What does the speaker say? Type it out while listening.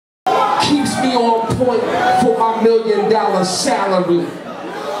me on point for my $1 million salary.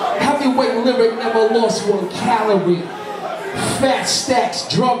 Heavyweight lyric, never lost 1 calorie. Fat stacks,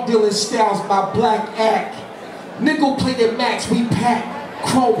 drug dealing styles, my black act. Nickel plated max, we pack.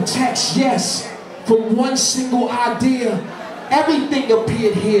 Chrome text, yes. From one single idea, everything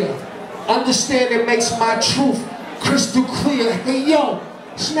appeared here. Understanding makes my truth crystal clear. Hey yo,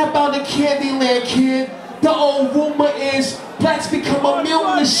 snap out of Candyland, kid. The old rumor is blacks become a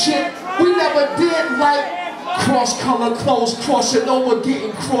mutant and shit. We never did like cross-color clothes crossing over,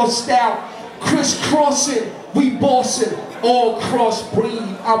 getting crossed out. Crisscrossing, we bossing, all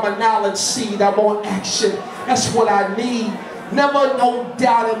crossbreed. I'm a knowledge seed, I'm on action. That's what I need. Never no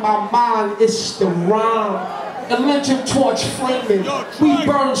doubt in my mind, it's the rhyme. Electric torch flaming, we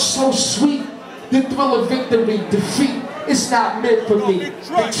burn so sweet. The thrill of victory, defeat, it's not meant for me.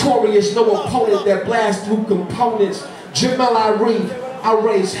 Victorious, no opponent that blasts through components. Jamel I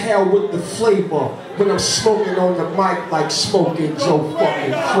raise hell with the flavor when I'm smoking on the mic like smoking Joe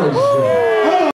fucking Frazier.